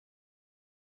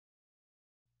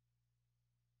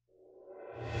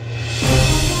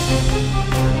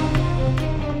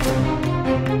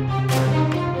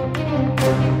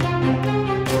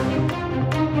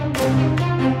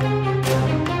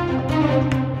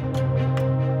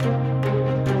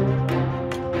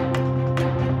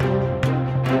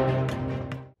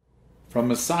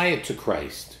Messiah to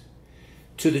Christ,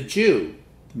 to the Jew,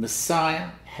 the Messiah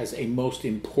has a most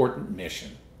important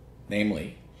mission,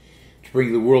 namely, to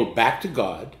bring the world back to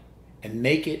God and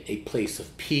make it a place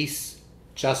of peace,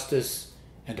 justice,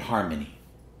 and harmony.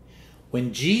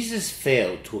 When Jesus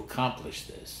failed to accomplish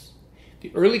this,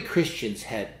 the early Christians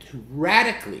had to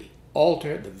radically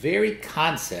alter the very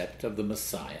concept of the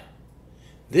Messiah.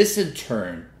 This, in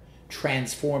turn,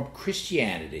 transformed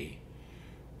Christianity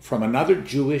from another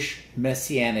Jewish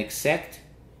Messianic sect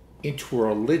into a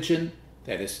religion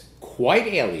that is quite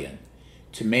alien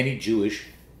to many Jewish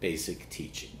basic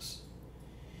teachings.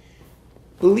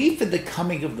 Belief in the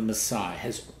coming of the Messiah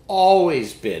has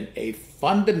always been a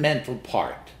fundamental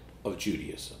part of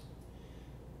Judaism.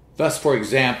 Thus, for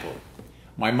example,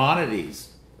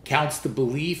 Maimonides counts the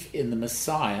belief in the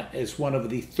Messiah as one of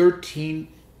the 13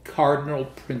 cardinal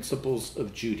principles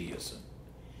of Judaism.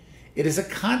 It is a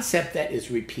concept that is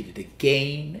repeated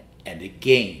again and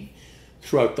again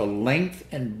throughout the length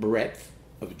and breadth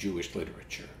of Jewish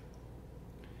literature.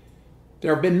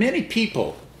 There have been many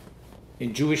people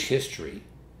in Jewish history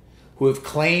who have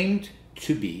claimed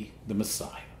to be the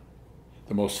Messiah.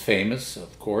 The most famous,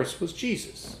 of course, was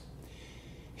Jesus.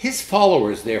 His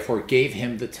followers, therefore, gave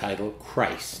him the title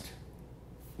Christ,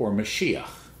 or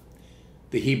Mashiach,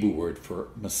 the Hebrew word for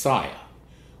Messiah,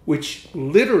 which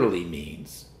literally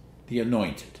means the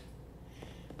anointed.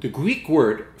 The Greek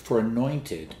word for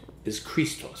anointed is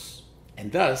Christos,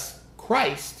 and thus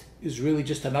Christ is really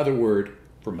just another word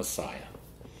for Messiah.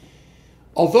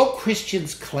 Although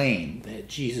Christians claim that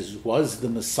Jesus was the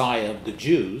Messiah of the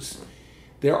Jews,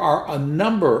 there are a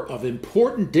number of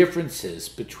important differences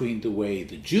between the way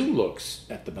the Jew looks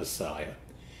at the Messiah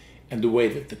and the way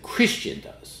that the Christian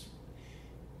does.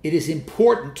 It is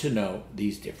important to know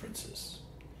these differences.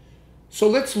 So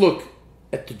let's look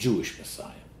at the Jewish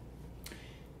Messiah.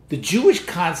 The Jewish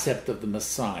concept of the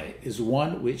Messiah is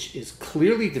one which is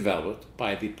clearly developed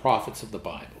by the prophets of the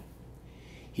Bible.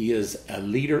 He is a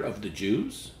leader of the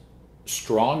Jews,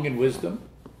 strong in wisdom,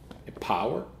 in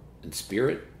power, and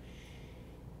spirit.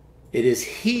 It is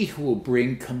he who will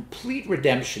bring complete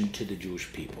redemption to the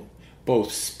Jewish people,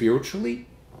 both spiritually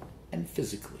and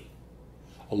physically.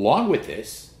 Along with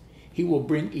this, he will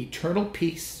bring eternal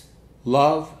peace,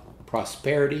 love,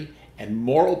 prosperity, and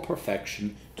moral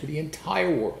perfection to the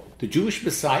entire world. The Jewish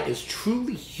Messiah is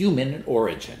truly human in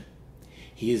origin.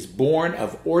 He is born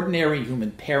of ordinary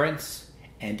human parents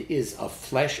and is of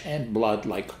flesh and blood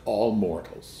like all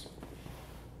mortals.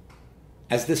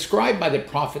 As described by the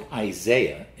prophet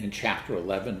Isaiah in chapter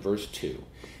 11, verse 2,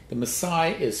 the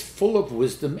Messiah is full of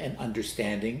wisdom and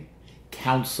understanding,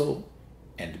 counsel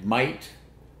and might,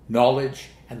 knowledge,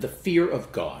 and the fear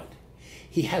of God.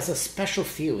 He has a special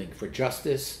feeling for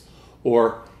justice,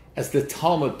 or as the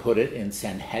Talmud put it in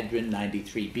Sanhedrin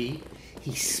 93b,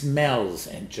 he smells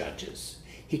and judges.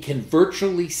 He can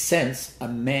virtually sense a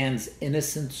man's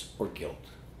innocence or guilt.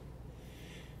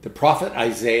 The prophet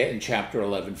Isaiah in chapter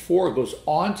 11:4 goes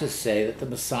on to say that the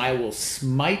Messiah will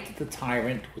smite the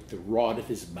tyrant with the rod of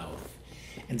his mouth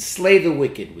and slay the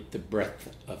wicked with the breath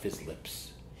of his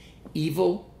lips.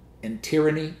 Evil and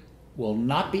tyranny will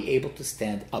not be able to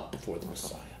stand up before the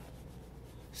Messiah.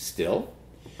 Still,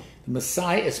 the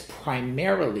Messiah is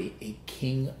primarily a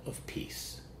king of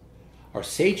peace. Our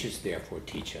sages therefore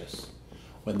teach us,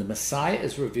 when the Messiah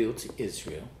is revealed to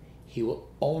Israel, he will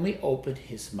only open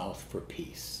his mouth for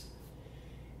peace.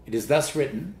 It is thus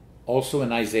written, also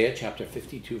in Isaiah chapter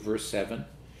 52, verse 7,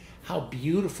 "How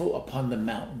beautiful upon the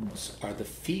mountains are the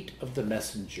feet of the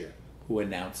messenger who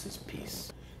announces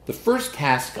peace." The first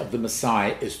task of the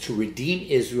Messiah is to redeem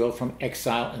Israel from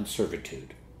exile and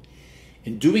servitude.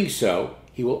 In doing so,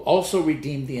 he will also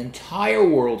redeem the entire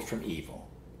world from evil.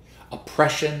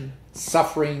 Oppression,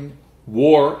 suffering,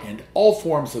 war, and all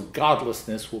forms of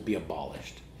godlessness will be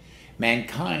abolished.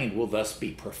 Mankind will thus be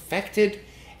perfected,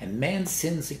 and man's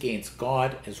sins against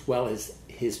God, as well as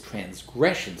his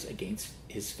transgressions against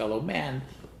his fellow man,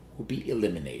 will be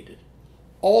eliminated.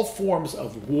 All forms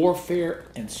of warfare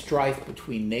and strife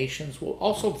between nations will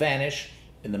also vanish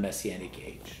in the Messianic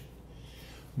age.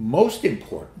 Most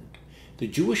important, the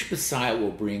Jewish Messiah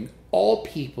will bring all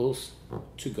peoples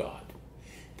to God.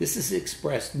 This is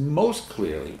expressed most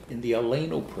clearly in the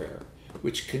Aleinu prayer,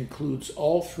 which concludes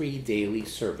all 3 daily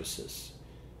services.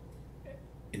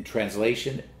 In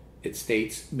translation, it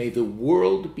states, "May the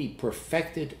world be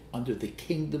perfected under the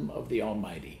kingdom of the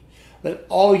Almighty. Let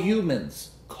all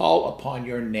humans call upon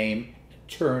your name and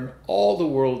turn all the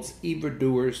world's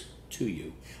evildoers to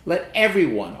you. Let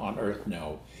everyone on earth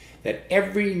know that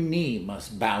every knee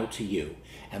must bow to you,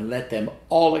 and let them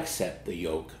all accept the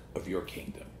yoke of your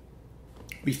kingdom."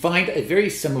 We find a very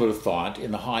similar thought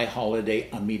in the high holiday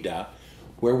Amidah,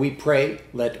 where we pray,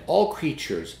 "Let all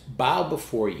creatures bow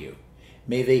before you.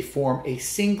 May they form a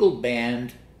single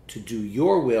band to do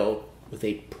your will with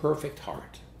a perfect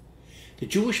heart." The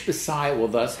Jewish Messiah will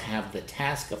thus have the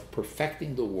task of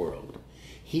perfecting the world.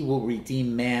 He will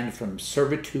redeem man from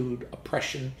servitude,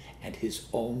 oppression, and his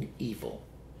own evil.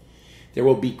 There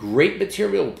will be great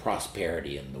material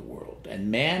prosperity in the world,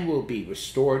 and man will be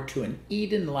restored to an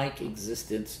Eden-like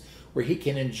existence where he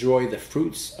can enjoy the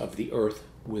fruits of the earth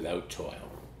without toil.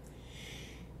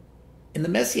 In the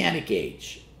Messianic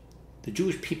age, the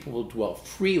Jewish people will dwell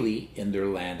freely in their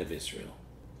land of Israel.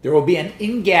 There will be an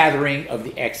ingathering of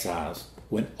the exiles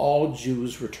when all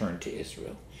Jews return to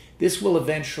Israel. This will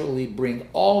eventually bring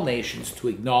all nations to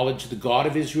acknowledge the God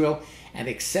of Israel and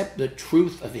accept the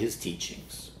truth of his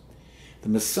teachings. The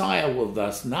Messiah will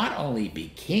thus not only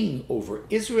be king over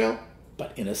Israel,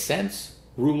 but in a sense,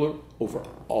 ruler over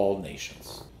all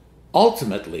nations.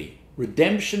 Ultimately,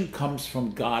 redemption comes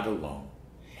from God alone,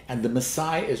 and the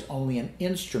Messiah is only an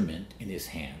instrument in his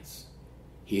hands.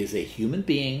 He is a human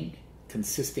being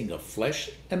consisting of flesh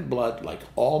and blood like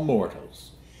all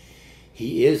mortals.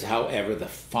 He is, however, the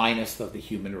finest of the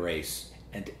human race,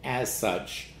 and as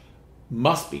such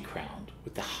must be crowned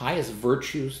with the highest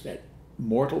virtues that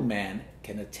mortal man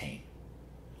can attain.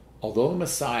 Although the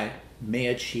Messiah may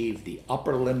achieve the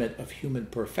upper limit of human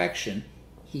perfection,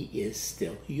 he is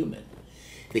still human.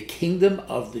 The kingdom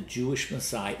of the Jewish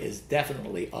Messiah is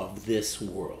definitely of this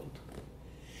world.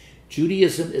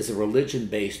 Judaism is a religion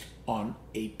based on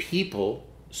a people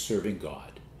serving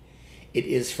God. It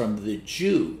is from the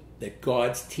Jew that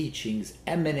God's teachings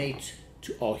emanate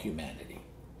to all humanity.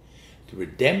 The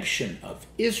redemption of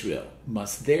Israel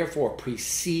must therefore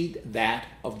precede that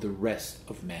of the rest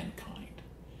of mankind.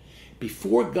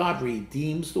 Before God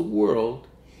redeems the world,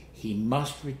 he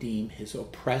must redeem his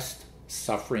oppressed,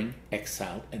 suffering,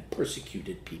 exiled, and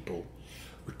persecuted people,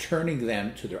 returning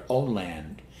them to their own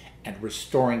land and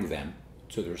restoring them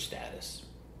to their status.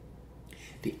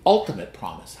 The ultimate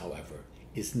promise, however,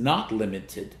 is not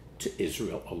limited to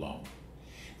Israel alone.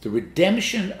 The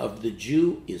redemption of the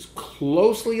Jew is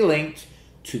closely linked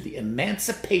to the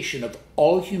emancipation of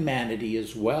all humanity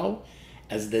as well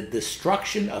as the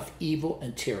destruction of evil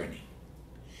and tyranny.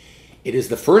 It is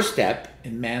the first step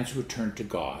in man's return to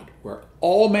God, where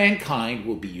all mankind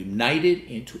will be united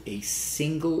into a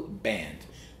single band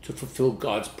to fulfill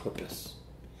God's purpose.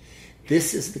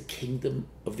 This is the kingdom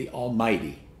of the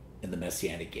Almighty in the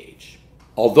Messianic age.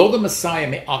 Although the Messiah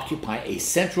may occupy a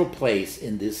central place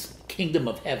in this kingdom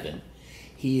of heaven,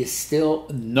 he is still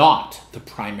not the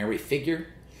primary figure.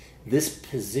 This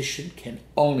position can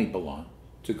only belong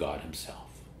to God himself.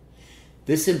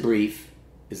 This, in brief,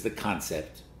 is the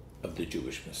concept of the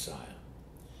Jewish Messiah.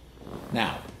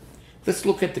 Now, let's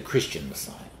look at the Christian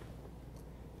Messiah.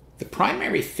 The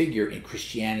primary figure in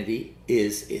Christianity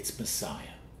is its Messiah.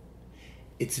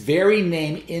 Its very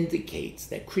name indicates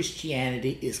that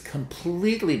Christianity is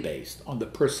completely based on the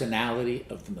personality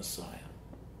of the Messiah.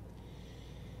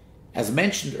 As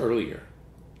mentioned earlier,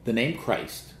 the name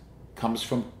Christ comes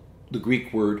from the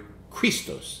Greek word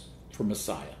Christos for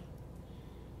Messiah.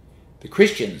 The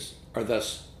Christians are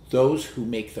thus those who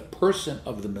make the person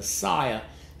of the Messiah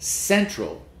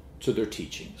central to their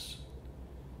teachings.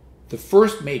 The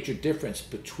first major difference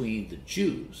between the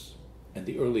Jews and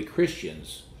the early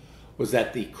Christians was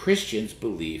that the Christians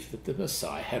believed that the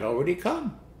Messiah had already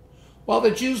come, while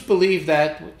the Jews believed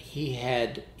that he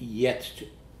had yet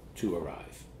to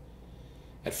arrive.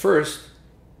 At first,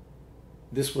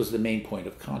 this was the main point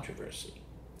of controversy.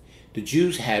 The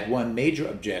Jews had one major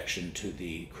objection to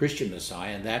the Christian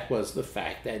Messiah, and that was the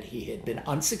fact that he had been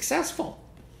unsuccessful.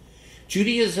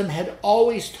 Judaism had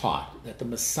always taught that the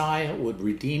Messiah would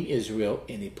redeem Israel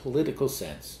in a political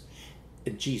sense,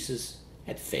 and Jesus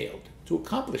had failed to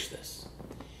accomplish this.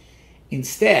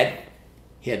 Instead,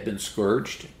 he had been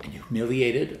scourged and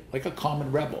humiliated like a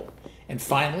common rebel, and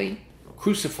finally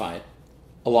crucified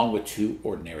along with two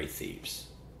ordinary thieves.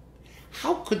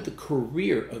 How could the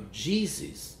career of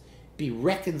Jesus be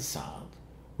reconciled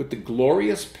with the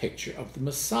glorious picture of the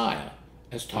Messiah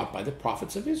as taught by the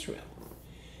prophets of Israel?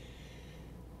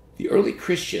 The early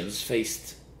Christians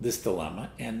faced this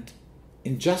dilemma, and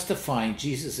in justifying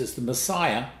Jesus as the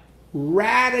Messiah,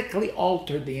 radically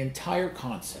altered the entire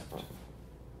concept.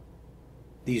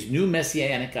 These new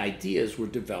messianic ideas were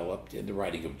developed in the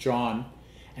writing of John,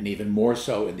 and even more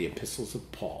so in the epistles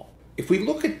of Paul. If we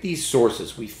look at these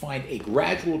sources, we find a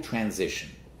gradual transition.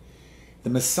 The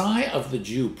Messiah of the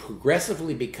Jew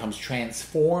progressively becomes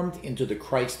transformed into the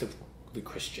Christ of the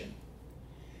Christian.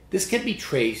 This can be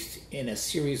traced in a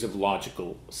series of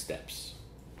logical steps.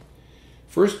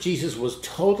 First, Jesus was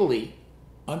totally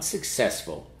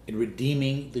unsuccessful in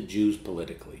redeeming the Jews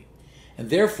politically, and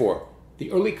therefore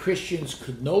the early Christians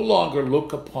could no longer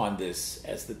look upon this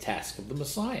as the task of the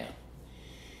Messiah.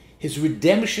 His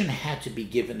redemption had to be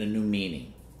given a new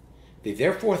meaning. They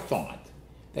therefore thought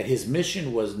that his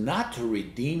mission was not to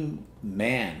redeem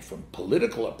man from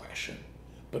political oppression,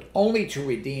 but only to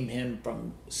redeem him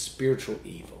from spiritual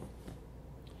evil.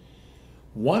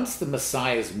 Once the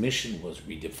Messiah's mission was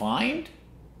redefined,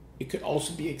 it could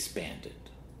also be expanded.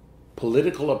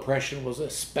 Political oppression was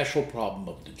a special problem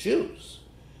of the Jews,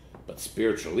 but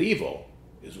spiritual evil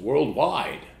is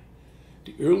worldwide.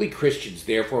 The early Christians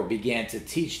therefore began to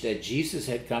teach that Jesus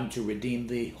had come to redeem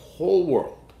the whole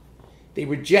world. They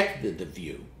rejected the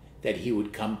view that he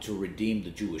would come to redeem the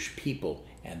Jewish people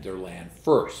and their land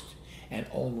first, and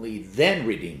only then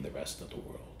redeem the rest of the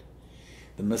world.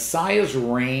 The Messiah's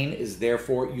reign is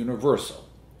therefore universal,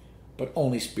 but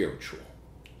only spiritual.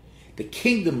 The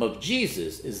kingdom of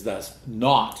Jesus is thus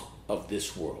not of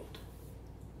this world.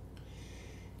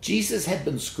 Jesus had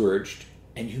been scourged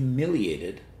and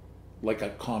humiliated like a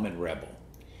common rebel.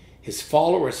 His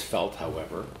followers felt,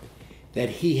 however, that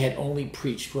he had only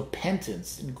preached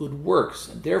repentance and good works,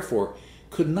 and therefore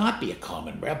could not be a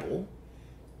common rebel.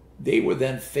 They were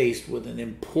then faced with an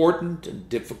important and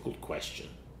difficult question.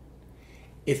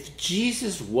 If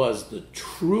Jesus was the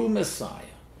true Messiah,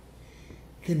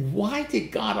 then why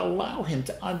did God allow him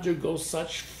to undergo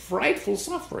such frightful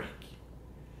suffering?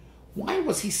 Why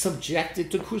was he subjected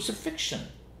to crucifixion,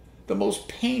 the most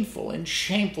painful and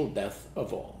shameful death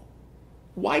of all?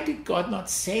 Why did God not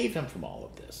save him from all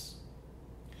of this?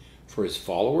 For his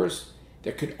followers,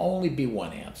 there could only be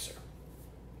one answer.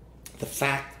 The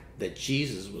fact that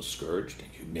Jesus was scourged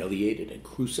and humiliated and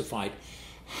crucified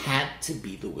had to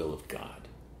be the will of God.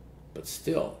 But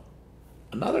still,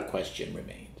 another question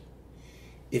remained.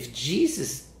 If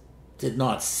Jesus did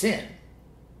not sin,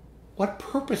 what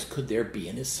purpose could there be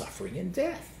in his suffering and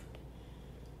death?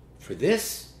 For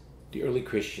this, the early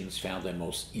Christians found a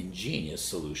most ingenious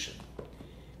solution.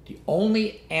 The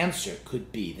only answer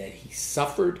could be that he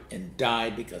suffered and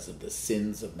died because of the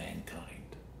sins of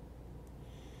mankind.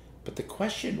 But the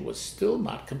question was still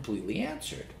not completely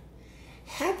answered.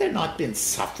 Had there not been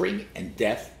suffering and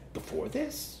death before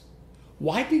this?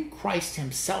 Why did Christ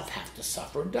himself have to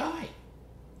suffer and die?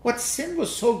 What sin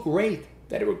was so great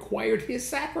that it required his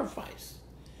sacrifice?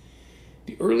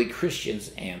 The early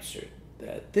Christians answered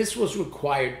that this was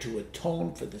required to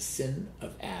atone for the sin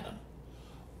of Adam.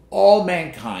 All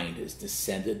mankind is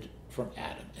descended from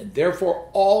Adam, and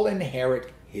therefore all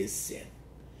inherit his sin.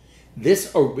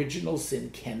 This original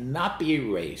sin cannot be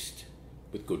erased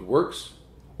with good works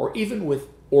or even with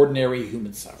ordinary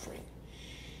human suffering.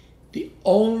 The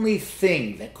only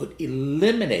thing that could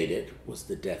eliminate it was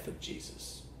the death of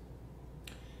Jesus.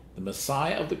 The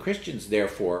Messiah of the Christians,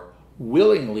 therefore,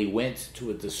 willingly went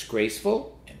to a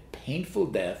disgraceful and painful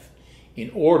death in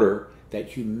order that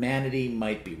humanity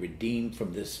might be redeemed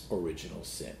from this original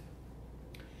sin.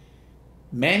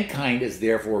 Mankind is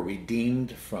therefore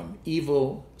redeemed from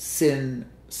evil, sin,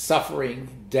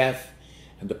 suffering, death,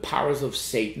 and the powers of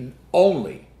Satan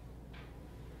only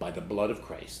by the blood of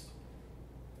Christ.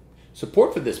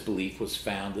 Support for this belief was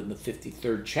found in the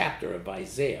 53rd chapter of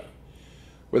Isaiah,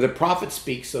 where the prophet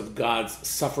speaks of God's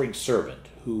suffering servant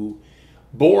who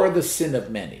bore the sin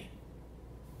of many.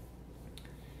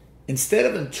 Instead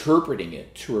of interpreting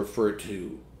it to refer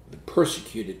to the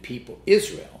persecuted people,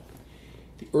 Israel,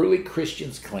 the early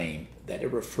Christians claimed that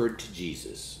it referred to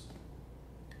Jesus.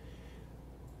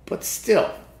 But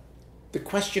still, the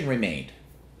question remained,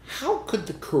 how could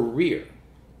the career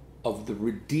of the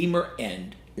Redeemer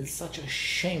end in such a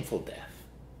shameful death?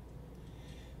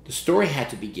 The story had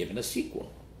to be given a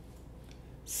sequel.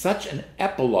 Such an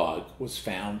epilogue was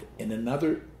found in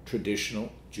another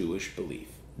traditional Jewish belief,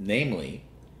 namely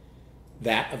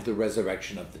that of the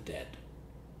resurrection of the dead.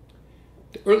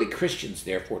 The early Christians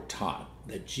therefore taught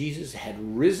that Jesus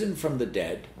had risen from the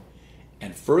dead,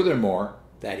 and furthermore,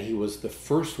 that he was the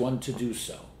first one to do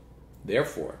so.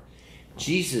 Therefore,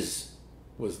 Jesus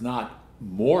was not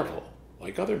mortal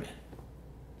like other men.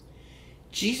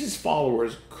 Jesus'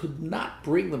 followers could not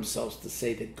bring themselves to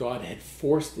say that God had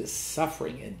forced this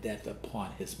suffering and death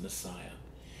upon his Messiah.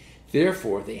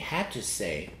 Therefore, they had to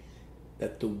say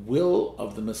that the will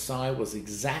of the Messiah was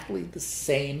exactly the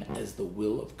same as the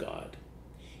will of God,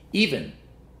 even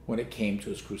when it came to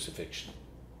his crucifixion.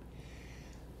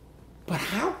 But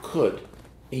how could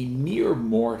a mere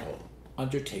mortal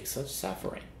undertake such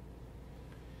suffering?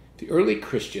 The early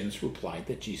Christians replied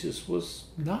that Jesus was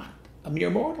not a mere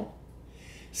mortal.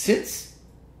 Since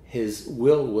his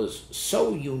will was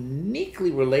so uniquely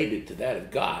related to that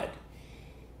of God,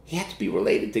 he had to be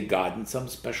related to God in some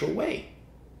special way.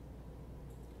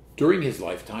 During his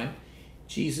lifetime,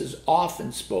 Jesus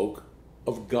often spoke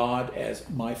of God as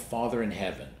my Father in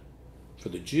heaven. For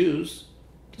the Jews,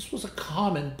 this was a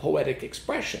common poetic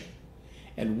expression,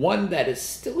 and one that is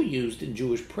still used in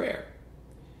Jewish prayer.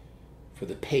 For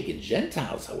the pagan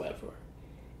Gentiles, however,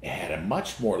 it had a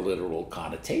much more literal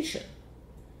connotation.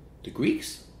 The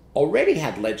Greeks already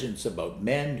had legends about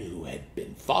men who had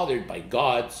been fathered by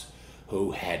gods,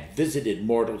 who had visited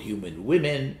mortal human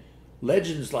women.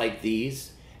 Legends like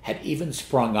these had even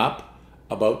sprung up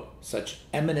about such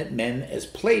eminent men as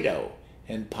Plato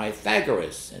and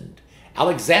Pythagoras and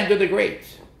Alexander the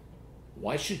Great.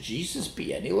 Why should Jesus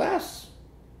be any less?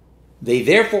 They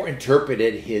therefore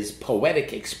interpreted his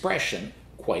poetic expression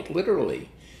quite literally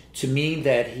to mean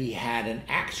that he had an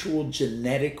actual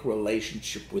genetic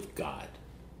relationship with God.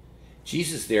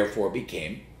 Jesus therefore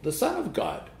became the Son of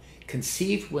God,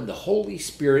 conceived when the Holy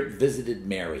Spirit visited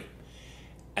Mary.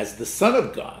 As the Son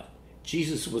of God,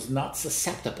 Jesus was not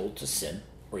susceptible to sin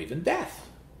or even death.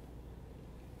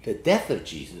 The death of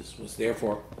Jesus was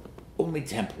therefore only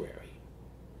temporary.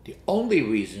 The only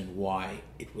reason why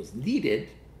it was needed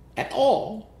at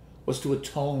all was to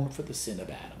atone for the sin of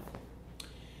Adam.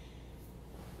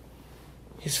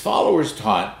 His followers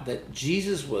taught that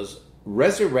Jesus was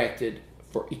resurrected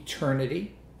for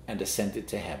eternity and ascended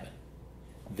to heaven.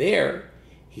 There,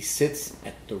 he sits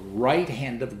at the right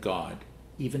hand of God,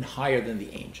 even higher than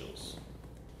the angels.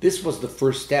 This was the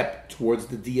first step towards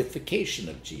the deification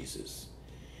of Jesus.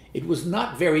 It was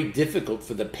not very difficult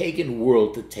for the pagan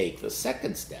world to take the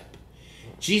second step.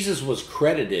 Jesus was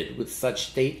credited with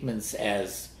such statements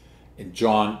as, in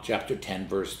John chapter 10,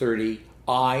 verse 30,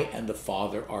 I and the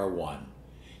Father are one.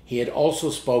 He had also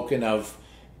spoken of,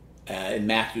 in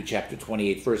Matthew chapter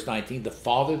 28, verse 19, the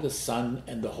Father, the Son,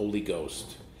 and the Holy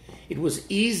Ghost. It was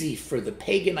easy for the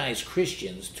paganized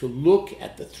Christians to look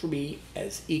at the three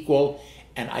as equal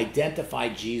and identify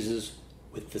Jesus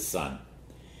with the Son.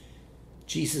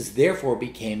 Jesus therefore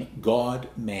became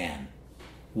God-man,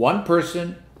 one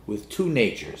person with two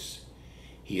natures.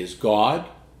 He is God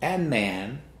and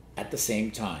man at the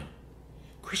same time.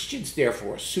 Christians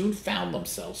therefore soon found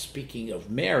themselves speaking of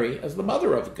Mary as the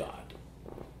mother of God.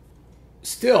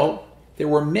 Still, there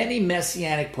were many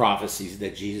messianic prophecies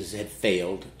that Jesus had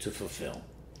failed to fulfill.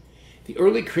 The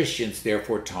early Christians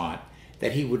therefore taught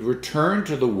that he would return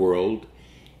to the world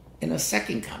in a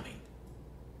second coming.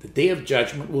 The day of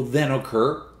judgment will then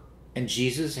occur, and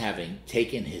Jesus, having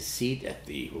taken his seat at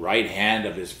the right hand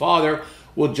of his Father,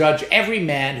 will judge every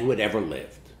man who had ever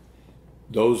lived.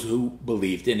 Those who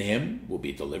believed in him will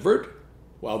be delivered,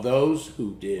 while those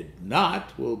who did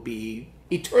not will be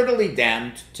eternally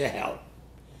damned to hell.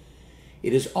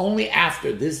 It is only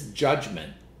after this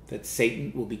judgment that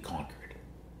Satan will be conquered.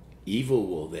 Evil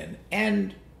will then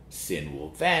end, sin will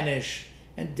vanish,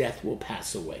 and death will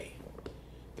pass away.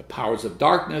 The powers of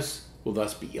darkness will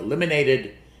thus be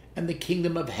eliminated, and the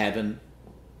kingdom of heaven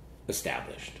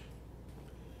established.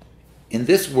 In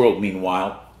this world,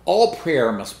 meanwhile, all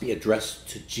prayer must be addressed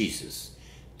to Jesus.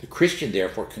 The Christian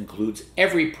therefore concludes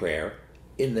every prayer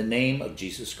in the name of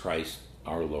Jesus Christ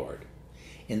our Lord.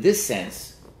 In this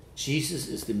sense, Jesus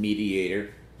is the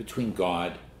mediator between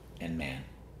God and man.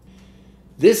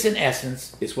 This, in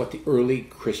essence, is what the early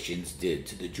Christians did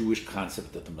to the Jewish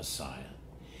concept of the Messiah.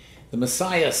 The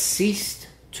Messiah ceased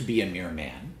to be a mere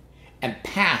man and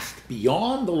passed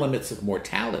beyond the limits of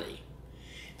mortality.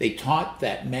 They taught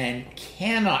that man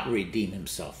cannot redeem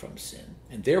himself from sin,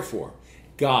 and therefore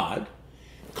God,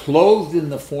 clothed in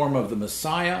the form of the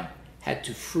Messiah, had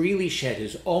to freely shed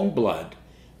his own blood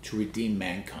to redeem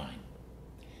mankind.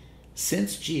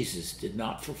 Since Jesus did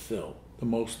not fulfill the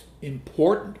most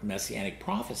important messianic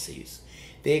prophecies,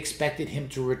 they expected him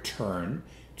to return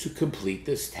to complete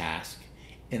this task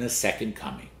in a second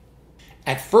coming.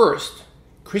 At first,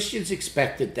 Christians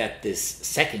expected that this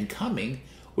second coming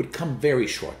would come very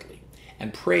shortly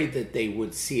and prayed that they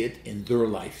would see it in their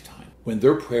lifetime. When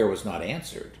their prayer was not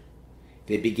answered,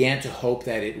 they began to hope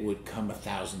that it would come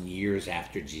 1,000 years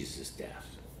after Jesus'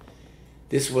 death.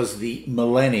 This was the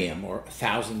millennium, or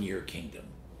 1,000-year kingdom.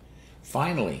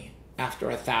 Finally, after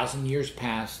 1,000 years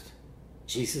passed,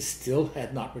 Jesus still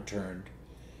had not returned.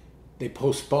 They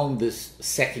postponed this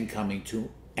second coming to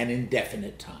an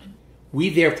indefinite time. We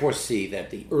therefore see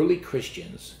that the early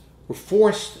Christians were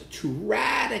forced to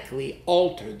radically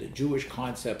alter the Jewish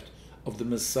concept of the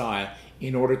Messiah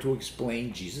in order to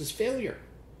explain Jesus' failure.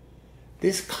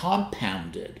 This,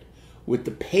 compounded with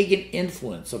the pagan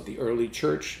influence of the early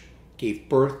church, gave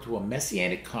birth to a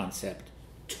messianic concept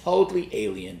totally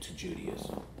alien to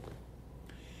Judaism.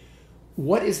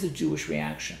 What is the Jewish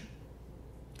reaction?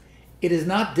 It is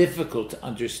not difficult to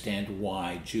understand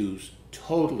why Jews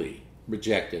totally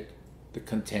rejected the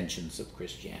contentions of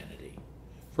Christianity.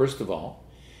 First of all,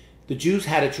 the Jews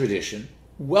had a tradition,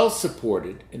 well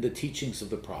supported in the teachings of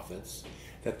the prophets,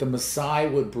 that the Messiah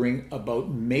would bring about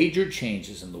major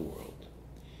changes in the world.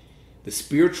 The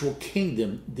spiritual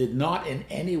kingdom did not in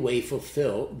any way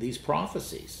fulfill these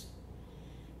prophecies.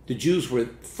 The Jews were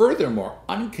furthermore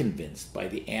unconvinced by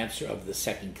the answer of the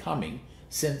second coming,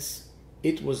 since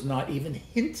it was not even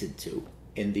hinted to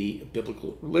in the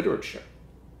biblical literature.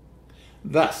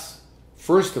 Thus,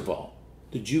 first of all,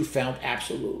 the Jew found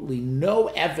absolutely no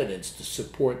evidence to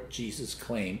support Jesus'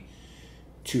 claim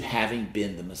to having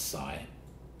been the Messiah.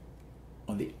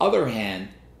 On the other hand,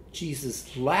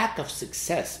 Jesus' lack of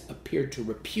success appeared to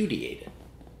repudiate it.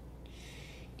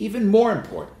 Even more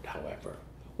important, however,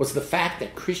 was the fact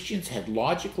that Christians had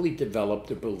logically developed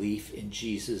their belief in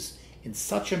Jesus in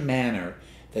such a manner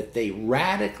that they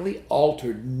radically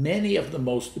altered many of the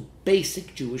most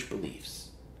basic Jewish beliefs.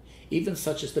 Even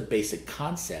such as the basic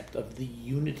concept of the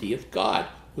unity of God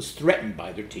was threatened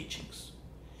by their teachings.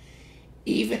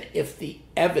 Even if the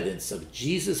evidence of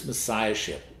Jesus'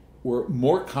 messiahship were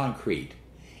more concrete,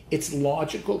 its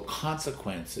logical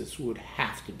consequences would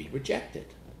have to be rejected.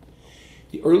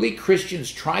 The early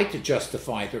Christians tried to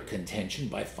justify their contention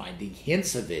by finding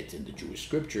hints of it in the Jewish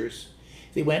scriptures.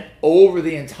 They went over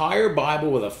the entire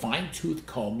Bible with a fine-tooth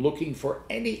comb looking for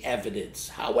any evidence,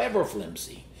 however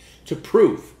flimsy, to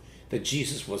prove that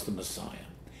Jesus was the Messiah,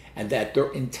 and that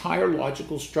their entire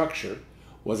logical structure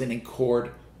was in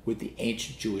accord with the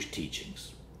ancient Jewish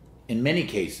teachings. In many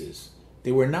cases,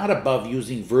 they were not above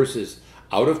using verses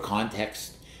out of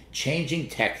context, changing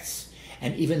texts,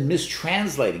 and even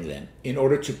mistranslating them in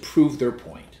order to prove their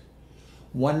point.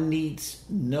 One needs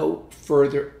no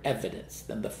further evidence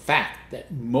than the fact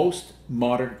that most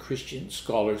modern Christian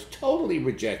scholars totally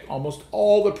reject almost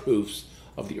all the proofs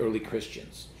of the early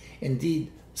Christians.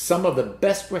 Indeed, some of the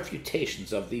best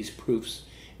refutations of these proofs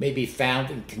may be found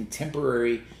in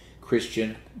contemporary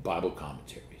Christian Bible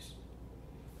commentaries.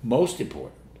 Most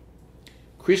important,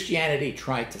 Christianity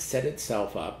tried to set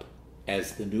itself up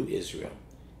as the new Israel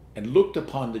and looked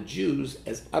upon the Jews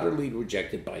as utterly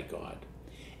rejected by God.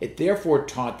 It therefore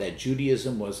taught that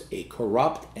Judaism was a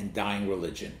corrupt and dying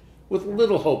religion with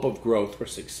little hope of growth or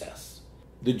success.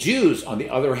 The Jews, on the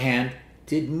other hand,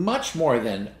 did much more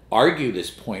than argue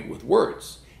this point with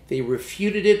words. They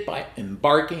refuted it by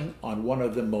embarking on one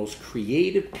of the most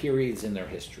creative periods in their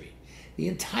history. The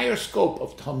entire scope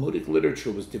of Talmudic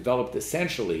literature was developed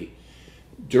essentially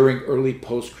during early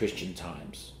post-Christian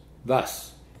times.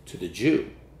 Thus, to the Jew,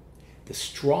 the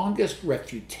strongest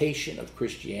refutation of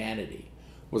Christianity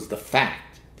was the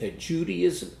fact that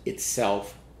Judaism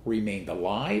itself remained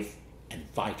alive and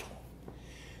vital.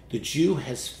 The Jew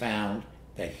has found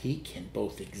that he can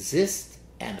both exist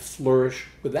and flourish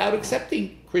without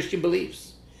accepting Christian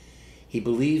beliefs. He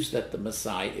believes that the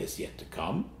Messiah is yet to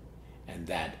come, and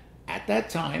that at that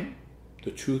time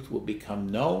the truth will become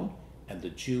known and the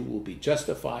Jew will be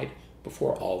justified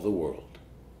before all the world.